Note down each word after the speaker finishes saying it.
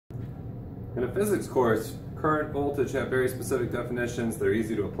In a physics course, current, voltage have very specific definitions that are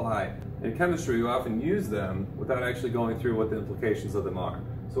easy to apply. In chemistry, you often use them without actually going through what the implications of them are.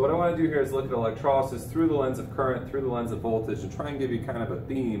 So what I want to do here is look at electrolysis through the lens of current, through the lens of voltage, and try and give you kind of a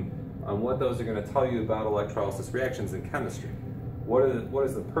theme on what those are going to tell you about electrolysis reactions in chemistry. What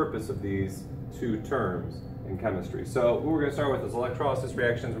is the purpose of these two terms in chemistry? So what we're going to start with is electrolysis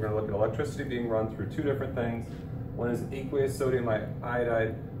reactions. We're going to look at electricity being run through two different things. One is aqueous sodium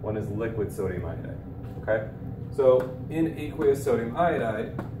iodide, one is liquid sodium iodide. Okay? So in aqueous sodium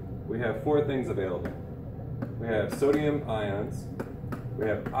iodide, we have four things available. We have sodium ions, we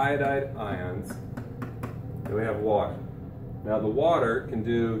have iodide ions, and we have water. Now the water can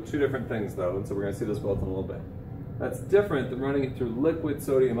do two different things though, and so we're going to see those both in a little bit. That's different than running it through liquid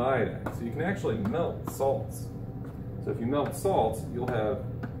sodium iodide. So you can actually melt salts. So if you melt salts, you'll have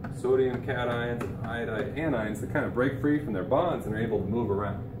sodium cations and iodide anions that kind of break free from their bonds and are able to move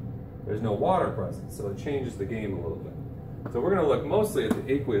around. There's no water present, so it changes the game a little bit. So we're going to look mostly at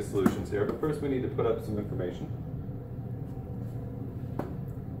the aqueous solutions here, but first we need to put up some information.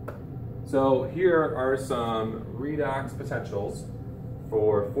 So here are some redox potentials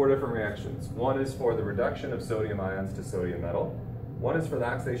for four different reactions. One is for the reduction of sodium ions to sodium metal. One is for the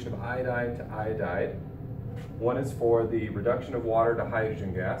oxidation of iodine to iodide. One is for the reduction of water to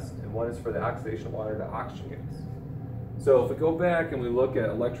hydrogen gas, and one is for the oxidation of water to oxygen gas. So if we go back and we look at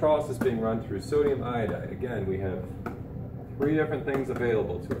electrolysis being run through sodium iodide, again we have three different things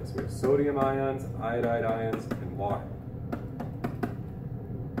available to us. We have sodium ions, iodide ions, and water.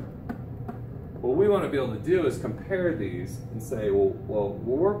 What we want to be able to do is compare these and say, well,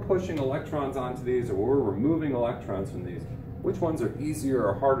 when we're pushing electrons onto these or we're removing electrons from these, which ones are easier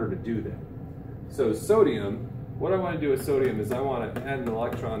or harder to do that? So sodium, what I want to do with sodium is I want to add an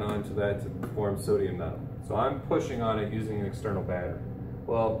electron onto that to form sodium metal. So I'm pushing on it using an external battery.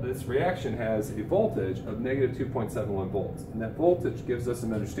 Well, this reaction has a voltage of negative 2.71 volts, and that voltage gives us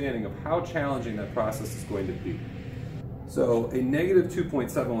an understanding of how challenging that process is going to be. So a negative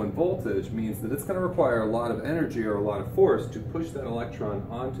 2.71 voltage means that it's going to require a lot of energy or a lot of force to push that electron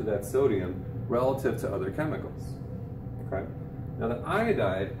onto that sodium relative to other chemicals. Okay? Now the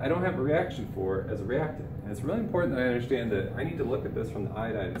iodide, I don't have a reaction for as a reactant, and it's really important that I understand that I need to look at this from the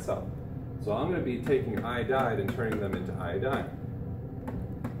iodide itself. So I'm going to be taking iodide and turning them into iodine.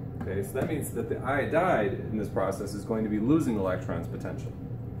 Okay, so that means that the iodide in this process is going to be losing electrons potentially.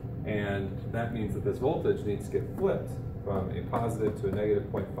 And that means that this voltage needs to get flipped from a positive to a negative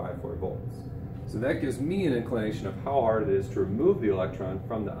 0.54 volts. So that gives me an inclination of how hard it is to remove the electron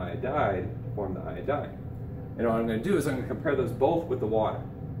from the iodide to form the iodine. And what I'm going to do is I'm going to compare those both with the water.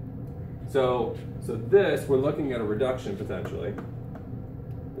 So this, we're looking at a reduction potentially.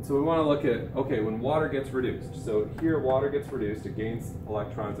 And so we want to look at, okay, when water gets reduced. So here water gets reduced, it gains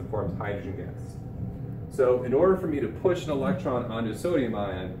electrons and forms hydrogen gas. So in order for me to push an electron onto a sodium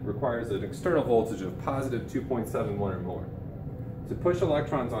ion requires an external voltage of positive 2.71 or more. To push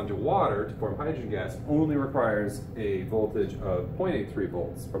electrons onto water to form hydrogen gas only requires a voltage of 0.83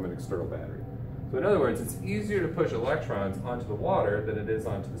 volts from an external battery. So in other words, it's easier to push electrons onto the water than it is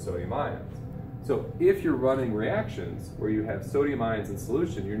onto the sodium ions. So if you're running reactions where you have sodium ions in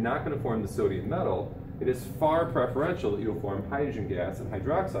solution, you're not going to form the sodium metal. It is far preferential that you'll form hydrogen gas and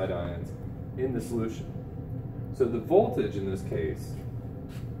hydroxide ions in the solution. So the voltage in this case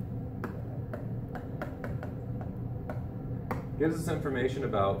gives us information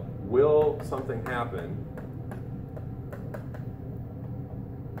about will something happen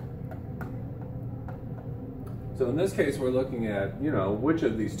So in this case, we're looking at, which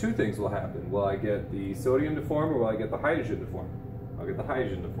of these two things will happen. Will I get the sodium to form or will I get the hydrogen to form? I'll get the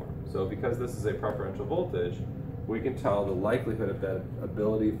hydrogen to form. So because this is a preferential voltage, we can tell the likelihood of that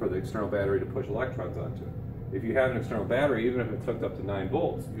ability for the external battery to push electrons onto it. If you have an external battery, even if it's hooked up to 9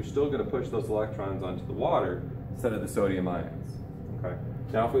 volts, you're still going to push those electrons onto the water instead of the sodium ions. Okay.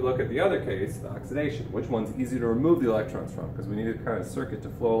 Now if we look at the other case, the oxidation, which one's easy to remove the electrons from? Because we need a kind of circuit to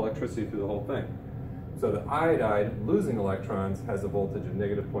flow electricity through the whole thing. So the iodide losing electrons has a voltage of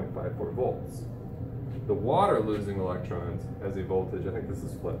negative 0.54 volts. The water losing electrons has a voltage, I think this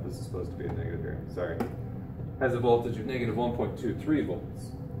is flipped, this is supposed to be a negative here, sorry, has a voltage of negative 1.23 volts.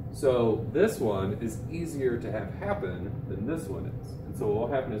 So this one is easier to have happen than this one is. And so what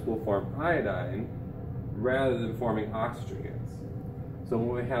will happen is we'll form iodine rather than forming oxygen gas. So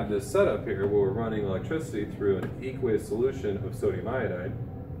when we have this setup here where we're running electricity through an aqueous solution of sodium iodide,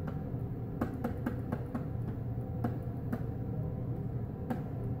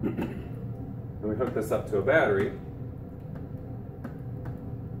 and we hook this up to a battery.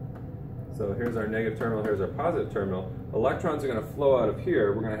 So here's our negative terminal, here's our positive terminal. Electrons are going to flow out of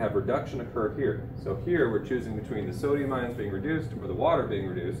here. We're going to have reduction occur here. So here we're choosing between the sodium ions being reduced or the water being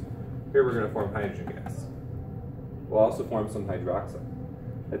reduced. Here we're going to form hydrogen gas. We'll also form some hydroxide.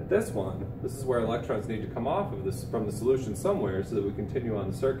 At this one, this is where electrons need to come off of this from the solution somewhere so that we continue on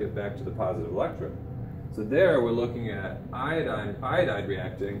the circuit back to the positive electrode. So there we're looking at iodide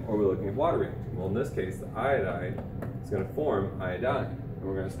reacting, or we're looking at water reacting. Well, in this case, the iodide is going to form iodine. And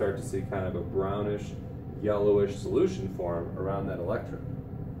we're going to start to see kind of a brownish, yellowish solution form around that electrode.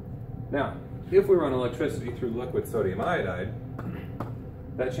 Now, if we run electricity through liquid sodium iodide,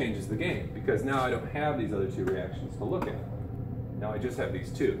 that changes the game, because now I don't have these other two reactions to look at. Now I just have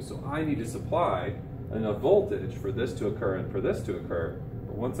these two. So I need to supply enough voltage for this to occur and for this to occur.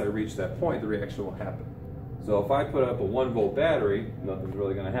 But once I reach that point, the reaction will happen. So if I put up a 1-volt battery, nothing's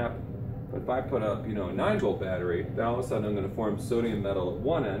really going to happen. But if I put up, a 9-volt battery, then all of a sudden I'm going to form sodium metal at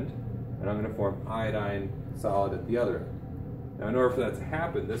one end, and I'm going to form iodine solid at the other end. Now in order for that to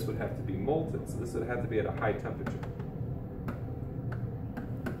happen, this would have to be molten. So this would have to be at a high temperature.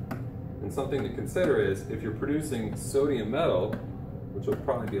 And something to consider is, if you're producing sodium metal, which will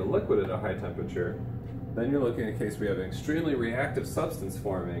probably be a liquid at a high temperature, then you're looking at a case where you have an extremely reactive substance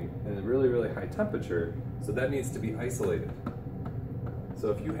forming at a really, really high temperature, so that needs to be isolated. So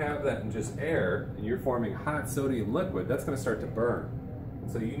if you have that in just air, and you're forming hot sodium liquid, that's going to start to burn.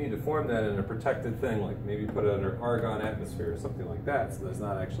 And so you need to form that in a protected thing, like maybe put it under argon atmosphere or something like that, so that it's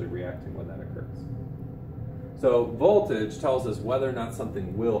not actually reacting when that occurs. So voltage tells us whether or not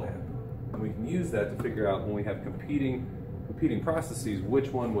something will happen. And we can use that to figure out, when we have competing processes, which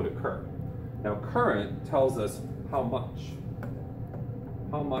one would occur. Now current tells us how much.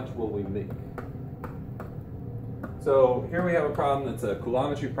 How much will we make? So here we have a problem that's a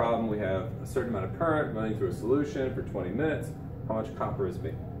coulometry problem. We have a certain amount of current running through a solution for 20 minutes. How much copper is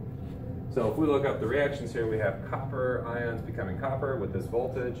made? So if we look up the reactions here, we have copper ions becoming copper with this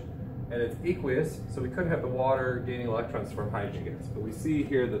voltage. And it's aqueous, so we could have the water gaining electrons from hydrogen gas. But we see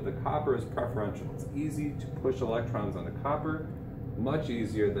here that the copper is preferential. It's easy to push electrons onto copper, much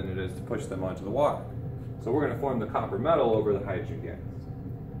easier than it is to push them onto the water. So we're going to form the copper metal over the hydrogen gas.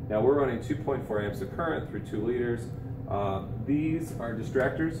 Now we're running 2.4 amps of current through 2 liters. These are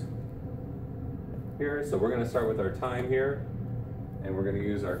distractors here, so we're going to start with our time here, and we're going to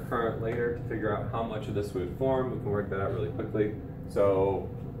use our current later to figure out how much of this would form. We can work that out really quickly. So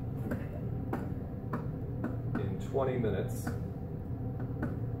 20 minutes,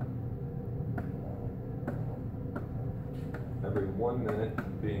 every 1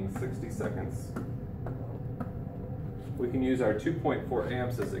 minute being 60 seconds, we can use our 2.4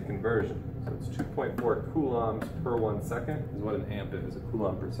 amps as a conversion. So it's 2.4 coulombs per 1 second is what an amp is, a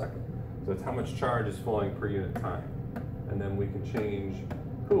coulomb per second. So it's how much charge is flowing per unit time. And then we can change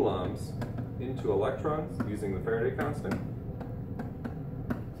coulombs into electrons using the Faraday constant.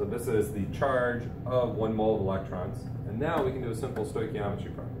 So this is the charge of 1 mole of electrons. And now we can do a simple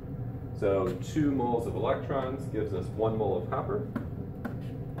stoichiometry problem. So 2 moles of electrons gives us 1 mole of copper.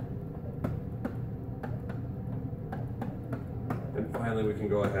 And finally we can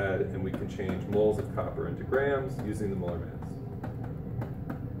go ahead and we can change moles of copper into grams using the molar mass.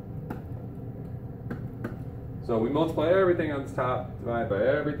 So we multiply everything on the top, divide by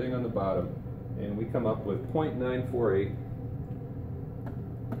everything on the bottom, and we come up with 0.948.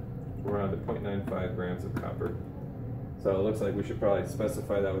 We're on to 0.95 grams of copper. So it looks like we should probably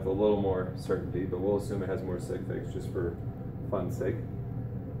specify that with a little more certainty, but we'll assume it has more sig figs just for fun's sake.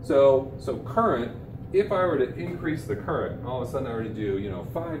 So current, if I were to increase the current, all of a sudden I were to do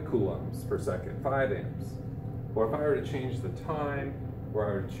 5 coulombs per second, 5 amps. Or if I were to change the time, or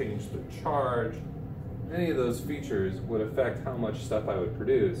I were to change the charge, any of those features would affect how much stuff I would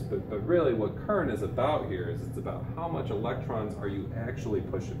produce. But really what current is about here is it's about how much electrons are you actually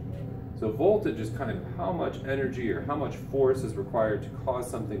pushing. So voltage is kind of how much energy or how much force is required to cause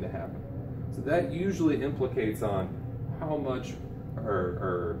something to happen. So that usually implicates on how much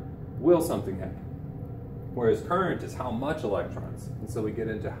or will something happen. Whereas current is how much electrons. And so we get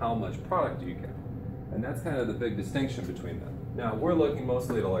into how much product do you get. And that's kind of the big distinction between them. Now we're looking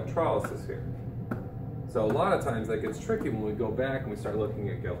mostly at electrolysis here. So a lot of times that gets tricky when we go back and we start looking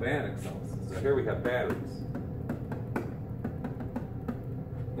at galvanic cells. So here we have batteries.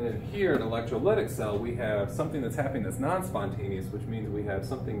 And then here in an electrolytic cell, we have something that's happening that's non-spontaneous, which means we have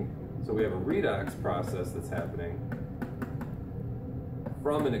something, so we have a redox process that's happening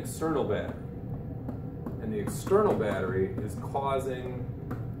from an external battery. And the external battery is causing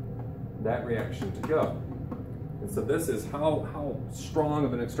that reaction to go. And so this is how strong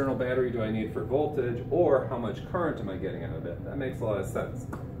of an external battery do I need for voltage, or how much current am I getting out of it? That makes a lot of sense.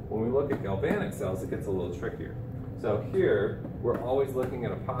 When we look at galvanic cells, it gets a little trickier. So here, we're always looking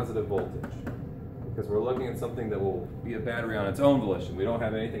at a positive voltage because we're looking at something that will be a battery on its own volition. We don't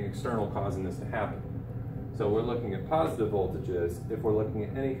have anything external causing this to happen. So we're looking at positive voltages if we're looking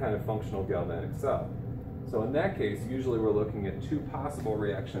at any kind of functional galvanic cell. So in that case, usually we're looking at two possible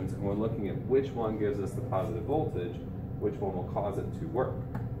reactions and we're looking at which one gives us the positive voltage, which one will cause it to work.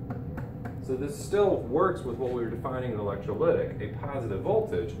 So this still works with what we were defining in electrolytic. A positive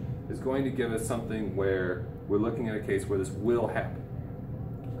voltage is going to give us something where we're looking at a case where this will happen.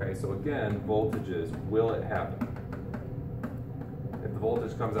 Okay, so again, voltage is, will it happen? If the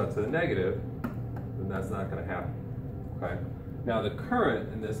voltage comes out to the negative, then that's not going to happen. Okay? Now the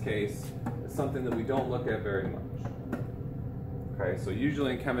current in this case is something that we don't look at very much. Okay, so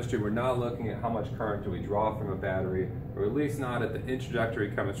usually in chemistry we're not looking at how much current do we draw from a battery, or at least not at the introductory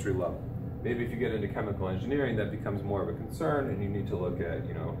chemistry level. Maybe if you get into chemical engineering, that becomes more of a concern, and you need to look at,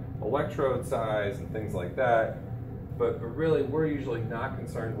 electrode size and things like that. But really, we're usually not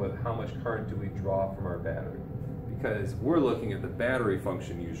concerned with how much current do we draw from our battery, because we're looking at the battery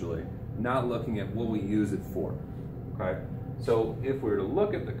function usually, not looking at what we use it for. Okay, so if we were to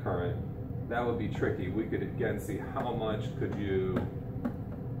look at the current, that would be tricky. We could again see how much could you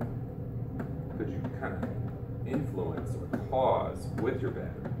kind of influence or cause with your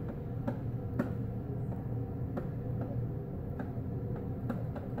battery.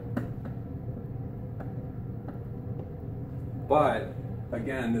 But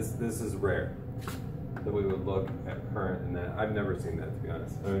again, this is rare that we would look at current in that. I've never seen that, to be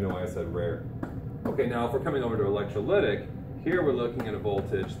honest. I don't know why I said rare. Okay, now if we're coming over to electrolytic, here we're looking at a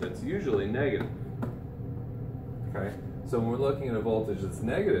voltage that's usually negative. Okay, so when we're looking at a voltage that's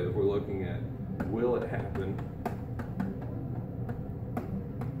negative, we're looking at will it happen?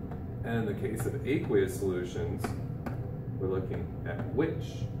 And in the case of aqueous solutions, we're looking at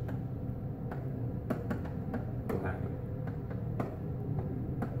which will happen.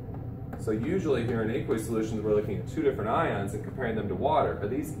 So usually here in aqueous solutions, we're looking at two different ions and comparing them to water. Are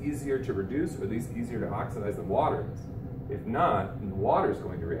these easier to reduce, or are these easier to oxidize than water is? If not, then the water is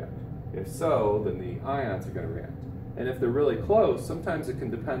going to react. If so, then the ions are going to react. And if they're really close, sometimes it can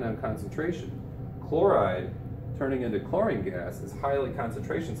depend on concentration. Chloride turning into chlorine gas is highly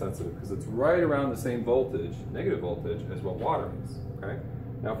concentration sensitive because it's right around the same voltage, negative voltage, as what water is. Okay?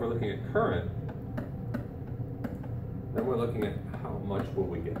 Now if we're looking at current, then we're looking at how much will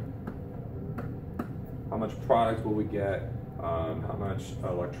we get. How much product will we get? How much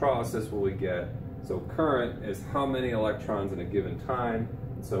electrolysis will we get? So current is how many electrons in a given time.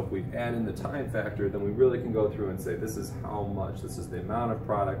 And so if we add in the time factor, then we really can go through and say this is how much, this is the amount of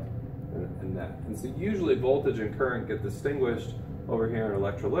product and that. And so usually voltage and current get distinguished over here in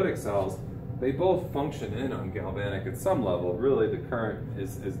electrolytic cells. They both function in on galvanic at some level. Really the current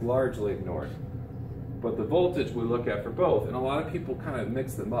is largely ignored. But the voltage we look at for both, and a lot of people kind of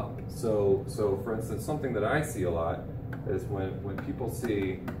mix them up. So for instance, something that I see a lot is when people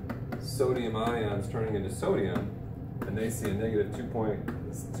see sodium ions turning into sodium, and they see a negative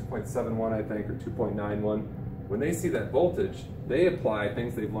 2.71, I think, or 2.91. When they see that voltage, they apply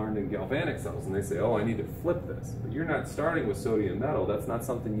things they've learned in galvanic cells, and they say, oh, I need to flip this. But you're not starting with sodium metal. That's not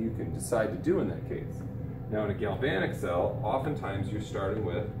something you can decide to do in that case. Now in a galvanic cell, oftentimes you're starting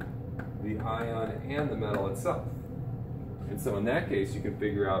with the ion and the metal itself. And so in that case, you can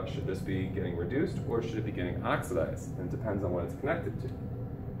figure out, should this be getting reduced or should it be getting oxidized? And it depends on what it's connected to.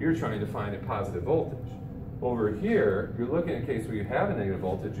 You're trying to find a positive voltage. Over here, you're looking at a case where you have a negative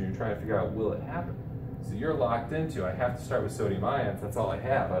voltage and you're trying to figure out, will it happen? So you're locked into, I have to start with sodium ions, that's all I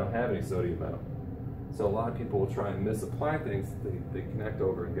have. I don't have any sodium metal. So a lot of people will try and misapply things that they connect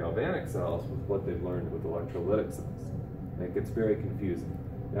over in galvanic cells with what they've learned with electrolytic cells. And it gets very confusing.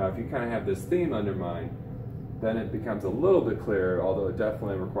 Now, if you kind of have this theme undermined, then it becomes a little bit clearer, although it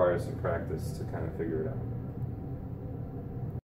definitely requires some practice to kind of figure it out.